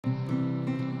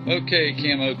Okay,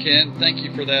 Camo Ken, thank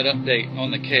you for that update on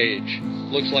the cage.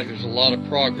 Looks like there's a lot of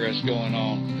progress going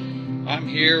on. I'm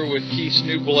here with Keith's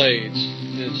new blades,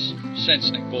 his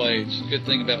Sensnick blades. Good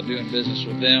thing about doing business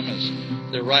with them is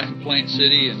they're right in Plant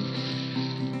City,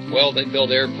 and well, they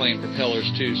build airplane propellers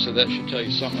too, so that should tell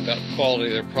you something about the quality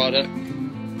of their product.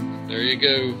 There you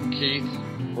go, Keith.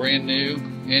 Brand new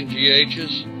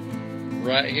NGHs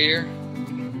right here,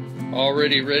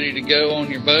 already ready to go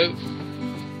on your boat.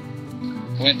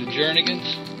 Went to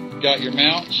Jernigan's, got your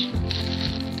mounts.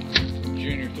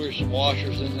 Junior threw some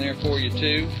washers in there for you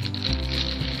too.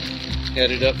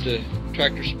 Headed up to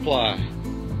Tractor Supply.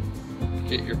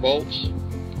 Get your bolts.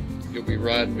 You'll be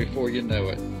riding before you know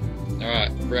it.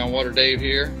 Alright, BrownWater Dave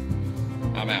here.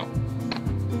 I'm out.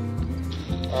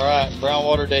 Alright,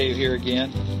 BrownWater Dave here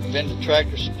again. Been to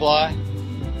Tractor Supply.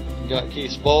 Got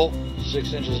Keith's bolt,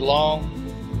 6 inches long.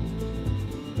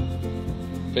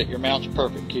 Fit your mounts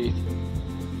perfect, Keith.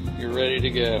 You're ready to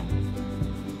go.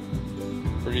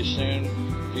 Pretty soon,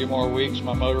 a few more weeks,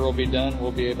 my motor will be done.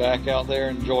 We'll be back out there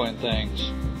enjoying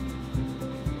things.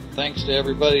 Thanks to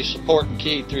everybody supporting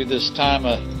Keith through this time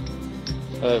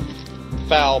of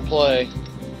foul play.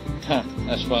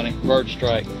 That's funny. Bird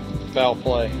strike. Foul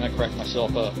play. I cracked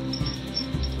myself up.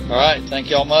 Alright, thank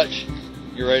y'all much.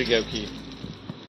 You're ready to go, Keith.